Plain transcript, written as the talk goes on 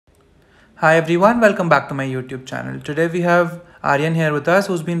Hi everyone, welcome back to my YouTube channel. Today we have Aryan here with us,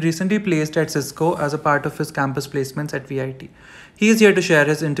 who's been recently placed at Cisco as a part of his campus placements at VIT. He is here to share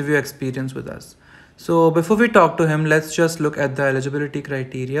his interview experience with us. So before we talk to him, let's just look at the eligibility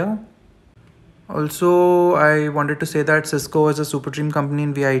criteria. Also, I wanted to say that Cisco is a Superdream company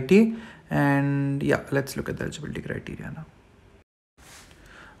in VIT, and yeah, let's look at the eligibility criteria now.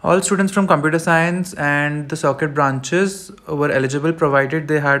 All students from computer science and the circuit branches were eligible provided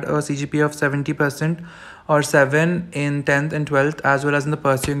they had a CGPA of 70% or 7 in 10th and 12th, as well as in the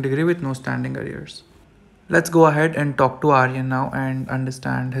pursuing degree with no standing arrears. Let's go ahead and talk to Aryan now and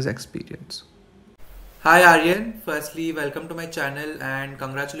understand his experience. Hi Aryan, firstly welcome to my channel and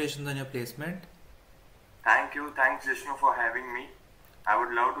congratulations on your placement. Thank you. Thanks Jishnu for having me. I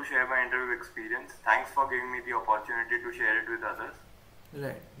would love to share my interview experience. Thanks for giving me the opportunity to share it with others.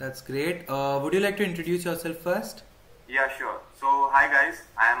 Right, that's great. Would you like to introduce yourself first? Yeah, sure. So, hi guys.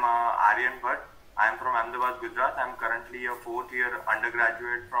 I am Aryan Bhatt. I am from Ahmedabad, Gujarat. I am currently a 4th year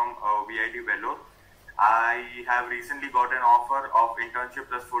undergraduate from VIT Vellore. I have recently got an offer of internship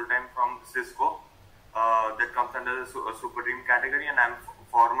plus full-time from Cisco that comes under the Superdream category, and I am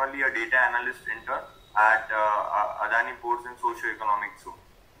formerly a data analyst intern at Adani Ports and Socio-Economic Zone.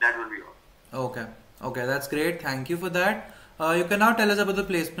 That will be all. Okay, that's great. Thank you for that. You can now tell us about the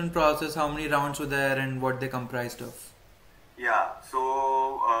placement process, how many rounds were there and what they comprised of. Yeah,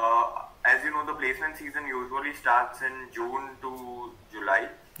 so as you know, the placement season usually starts in June to July.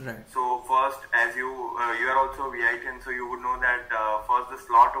 Right. So first, as you are also VIT, and so you would know that first the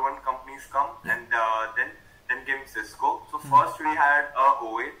slot 1 companies come, and then came Cisco. So first we had a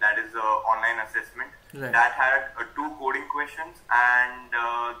OA, that is online assessment. Right. That had 2 coding questions, and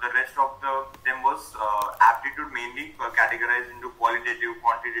the rest of them was aptitude, mainly categorized into qualitative,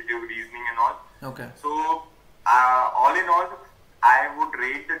 quantitative, reasoning and all. Okay. So all in all, I would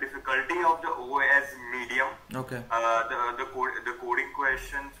rate the difficulty of the OA as medium. Okay. The coding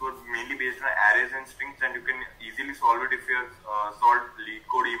questions were mainly based on arrays and strings, and you can easily solve it if you have solved lead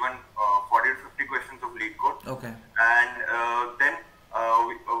code, even 40 to 50 questions of lead code. Okay. And then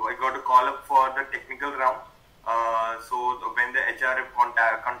I got a call up for the technical round. So when the HR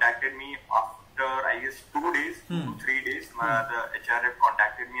contacted me after, I guess, 2 days, 2 to 3 days, the HR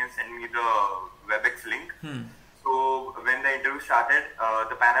contacted me and sent me the WebEx link. So when the interview started,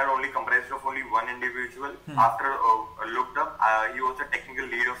 the panel only comprised of only one individual. After looked up, he was the technical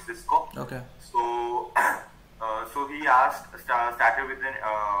lead of Cisco. Okay. So so he started with an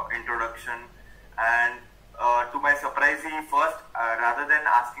introduction, and to my surprise, he first, rather than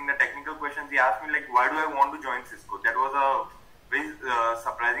asking the technical questions, he asked me like, why do I want to join Cisco? That was a very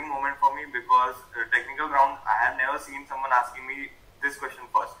surprising moment for me, because technical round, I have never seen someone asking me this question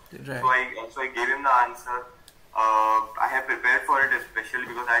first. Right. So I gave him the answer. I have prepared for it, especially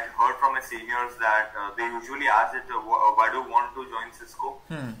because I had heard from my seniors that they usually ask it, why do you want to join Cisco?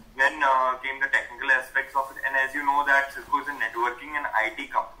 Then came the technical aspects of it, and as you know that Cisco is a networking and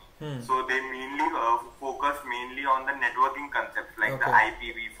IT company. So they mainly focus mainly on the networking concepts, like the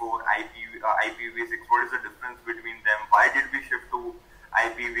IPv4, IPv6. What is the difference between them? Why did we shift to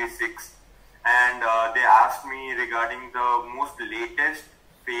IPv6? And they asked me regarding the most latest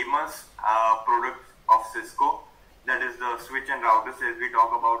famous product of Cisco, that is the switch and routers, as we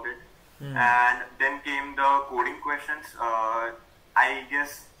talk about it. And then came the coding questions. I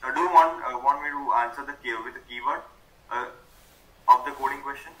guess, do you want me to answer with the keyword of the coding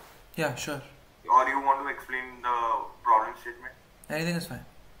question? Yeah, sure. Or you want to explain the problem statement? Anything is fine.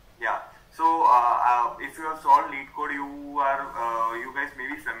 Yeah. So if you have solved lead code, you guys may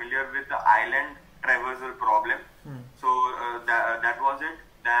be familiar with the island traversal problem. So that was it.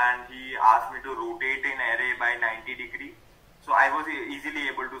 Then he asked me to rotate an array by 90 degrees. So I was easily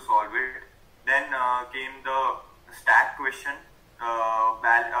able to solve it. Then came the stack question,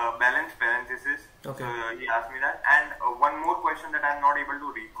 balance parenthesis. Okay. So he asked me that. And one more question that I'm not able to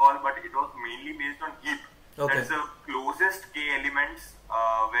recall, but it was mainly based on heap. Okay. That is the closest k elements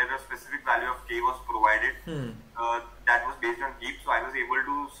where a specific value of k was provided. That was based on heap. So I was able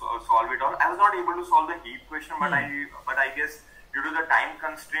to solve it all. I was not able to solve the heap question, but I guess due to the time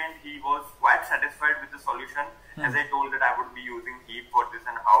constraint, he was quite satisfied with the solution, as I told that I would be using heap for this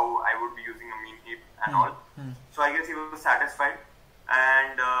and how I would be using a mean heap and all. So I guess he was satisfied,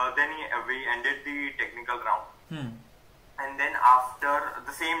 and then we ended the technical round. And then after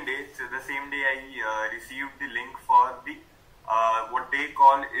the same day, I received the link for the what they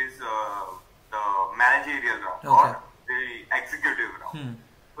call is the managerial round or the executive round.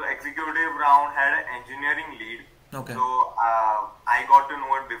 So executive round had an engineering lead. Okay. So I got to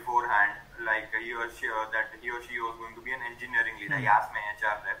know it beforehand, like he or she was going to be an engineering lead. I asked my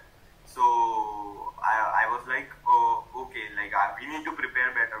HR rep. So I was like, oh, okay, like we need to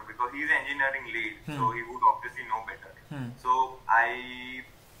prepare better because he's engineering lead, so he would obviously know better. So I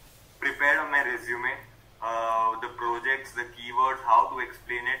prepared on my resume, the projects, the keywords, how to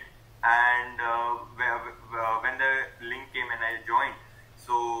explain it, and when the link came and I joined,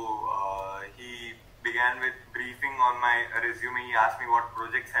 so he began with briefing on my resume. He asked me what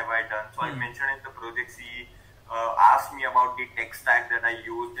projects have I done. So I mentioned in the projects. He asked me about the tech stack that I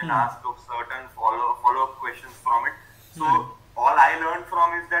used and asked of certain follow-up questions from it. So all I learned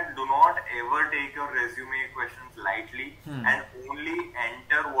from is that do not ever take your resume questions lightly and only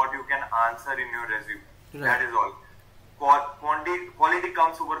enter what you can answer in your resume. Right. That is all. Quality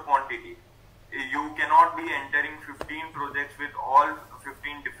comes over quantity. You cannot be entering 15 projects with all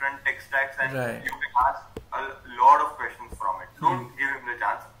 15 different tech stacks and you can ask a lot of questions from it. Don't give him the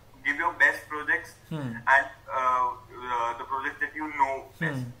chance. Give your best projects and the projects that you know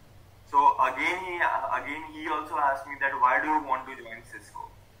best. So again he also asked me that why do you want to join Cisco?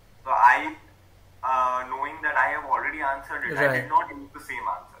 So I, knowing that I have already answered it, I did not use the same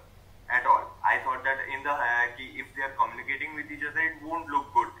answer at all. I thought that in the hierarchy, if they are communicating with each other, it won't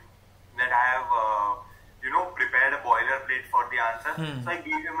look good that I have prepared a boilerplate for the answer. So I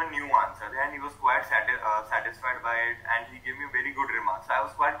gave him a new answer and he was quite satisfied by it and he gave me very good remarks. So I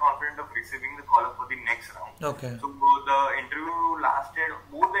was quite confident of receiving the call up for the next round. Okay. So both the interviews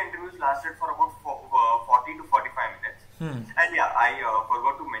lasted for about 40 to 45 minutes. And yeah, I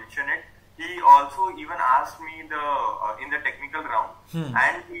forgot to mention it. He also even asked me in the technical round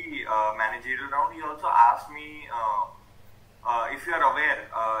and the managerial round, he also asked me if you are aware,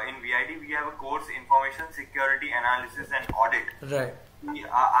 in VIT we have a course, Information Security Analysis and Audit. Right. He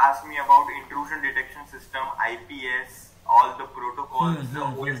asked me about intrusion detection system, IPS, all the protocols, the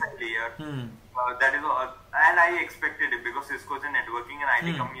OSI layer. That is, and I expected it because Cisco is a networking and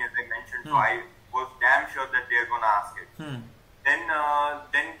IT company, as I mentioned. So I was damn sure that they are gonna ask it.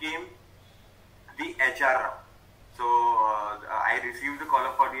 Then came the HR round. So I received the call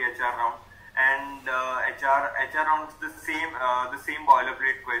up for the HR round. And HR rounds the same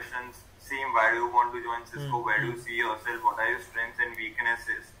boilerplate questions, same why do you want to join Cisco, where do you see yourself, what are your strengths and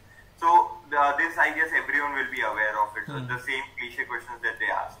weaknesses. So this I guess everyone will be aware of it, the same cliche questions that they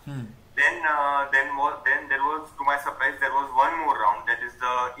ask. Then there was, to my surprise, there was one more round, that is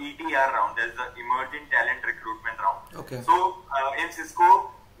the ETR round, that is the Emerging Talent Recruitment round. Okay. So in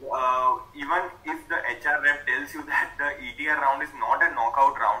Cisco, even if the HR rep tells you that the ETR round is not a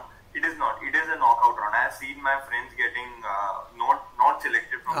knockout round, it is not. It is a knockout round. I have seen my friends getting not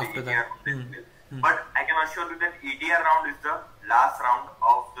selected from after the ETR round. But I can assure you that ETR round is the last round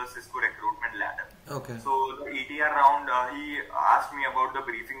of the Cisco recruitment ladder. Okay. So the ETR round, he asked me about the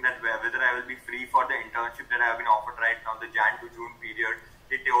briefing that whether I will be free for the internship that I have been offered right now, the Jan to June period.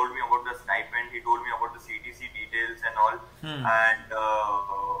 He told me about the stipend. He told me about the CTC details and all. And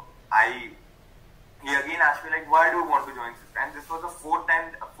he again asked me like, why do you want to join Cisco? And this was the fourth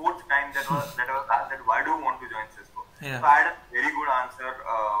time that I was asked that why do you want to join Cisco? Yeah. So I had a very good answer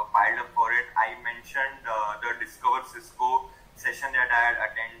piled up for it. I mentioned the Discover Cisco session that I had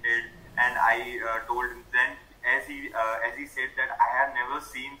attended, and I told him then, as he said that I had never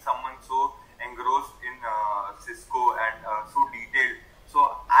seen someone so engrossed in Cisco and so detailed. So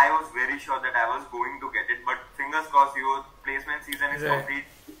I was very sure that I was going to get it. But fingers crossed, your placement season is complete.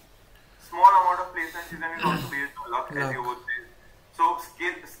 Small amount of placement season is also based on luck, as you would say. So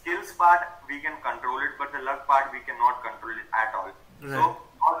skills part we can control it, but the luck part we cannot control it at all. Right. So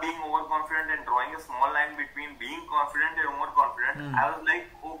not being overconfident and drawing a small line between being confident and overconfident, I was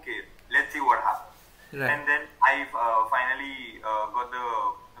like, okay, let's see what happens. Right. And then I finally got the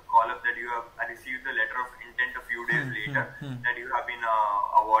call up that I received the letter of intent a few days later that you have been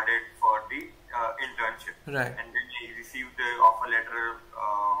awarded for the internship. Right. And then I received the offer letter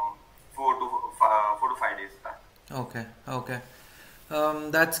 4 to 5 days back. Okay.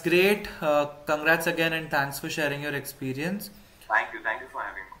 That's great. Congrats again and thanks for sharing your experience. Thank you for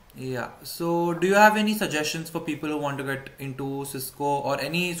having me. Yeah. So do you have any suggestions for people who want to get into Cisco or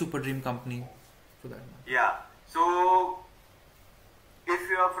any Superdream company for that matter? Yeah. So if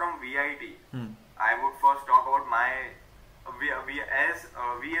you are from VIT, I would first talk about we as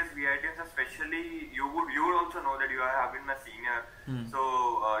VITs, especially you would also know that you have been my senior. So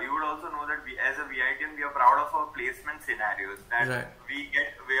you would also know that we as a VITian, we are proud of our placement scenarios that we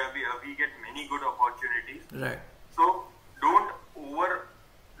get many good opportunities. Right. So don't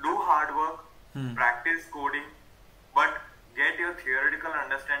do hard work, practice coding, but get your theoretical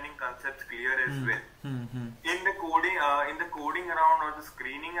understanding concepts clear as well. In the coding round or the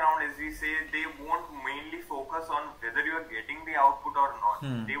screening round, as we say, they won't mainly focus on whether you are getting the output or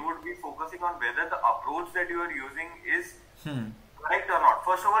not. They would be focusing on whether the approach that you are using is correct or not.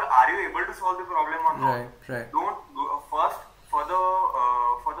 First of all, are you able to solve the problem or not? Right. Don't first for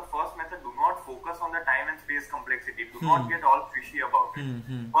the first method. Do not focus on the time and space complexity. Do not get all fishy about it.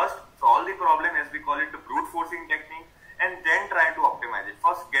 First, solve the problem, as we call it, the brute forcing technique, and then try to optimize it.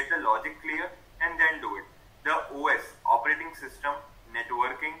 First, get the logic clear, and then do it. The OS, operating system,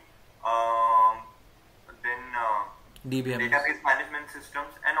 networking, then database management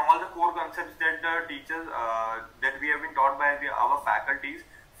systems, and all the core concepts that the teachers that we have been taught by our faculties.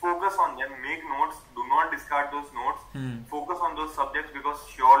 Focus on them, make notes, do not discard those notes, focus on those subjects, because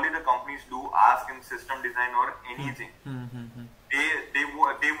surely the companies do ask in system design or anything. They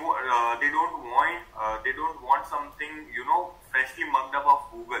don't want something, freshly mugged up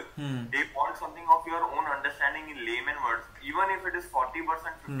of Google. They want something of your own understanding in layman words, even if it is 40%,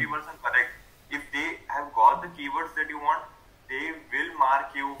 50% correct. If they have got the keywords that you want, they will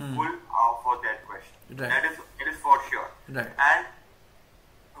mark you full for that question. That is for sure. And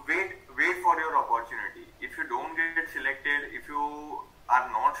wait for your opportunity. If you don't get selected, if you are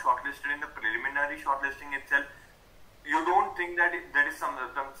not shortlisted in the preliminary shortlisting itself, you don't think that there is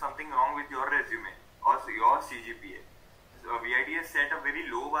something wrong with your resume or your CGPA. So VIT has set a very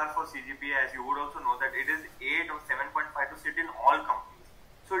low bar for CGPA, as you would also know that it is 8 or 7.5 to sit in all companies.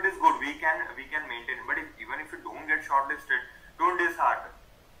 So it is good. We can maintain it. But even if you don't get shortlisted, don't dishearten.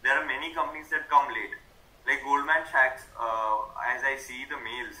 There are many companies that come late. Like Goldman Sachs, as I see the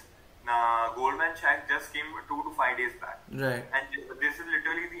mails, Goldman Sachs just came 2 to 5 days back. And this is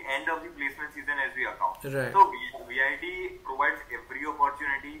literally the end of the placement season as we account. So VIT provides every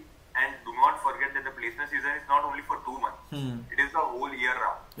opportunity, and do not forget that the placement season is not only for 2 months. It is the whole year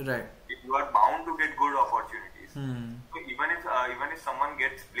round. You are bound to get good opportunities. So even if someone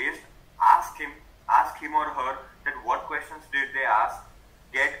gets placed, ask him or her that what questions did they ask.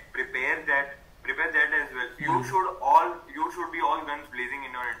 Prepare that as well. You should be all guns blazing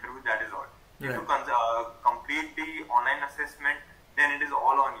in your interview. That is all. If you complete the online assessment, then it is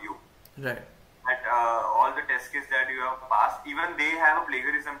all on you. All the test cases that you have passed, even they have a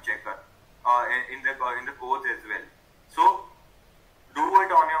plagiarism checker in the codes as well. So do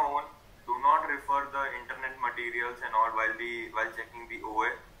it on your own. Do not refer the internet materials and all while checking the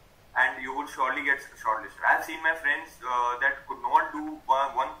OA, and you will surely get shortlisted. I have seen my friends that could not do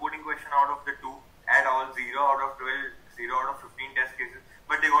one coding question out of the 2 at all, 0 out of 12, 0 out of 15 test cases,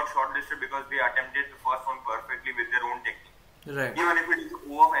 but they got shortlisted because they attempted the first one perfectly with their own technique. Even if it is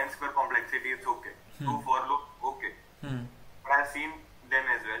O of n square complexity, it's okay. 2 for loop, okay. But I have seen them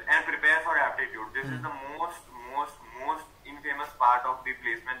as well. And prepare for aptitude. This is the most infamous part of the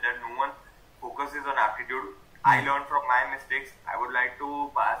placement, that no one focuses on aptitude. I learned from my mistakes. I would like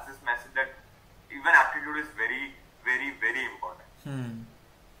to pass this message that even aptitude is very, very, very important.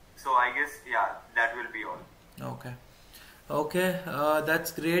 So I guess, that will be all. Okay,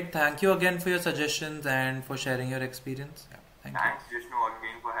 that's great. Thank you again for your suggestions and for sharing your experience. Thanks, Jishnu,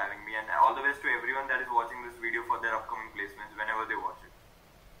 again for having me, and all the best to everyone that is watching this video for their upcoming placements whenever they watch.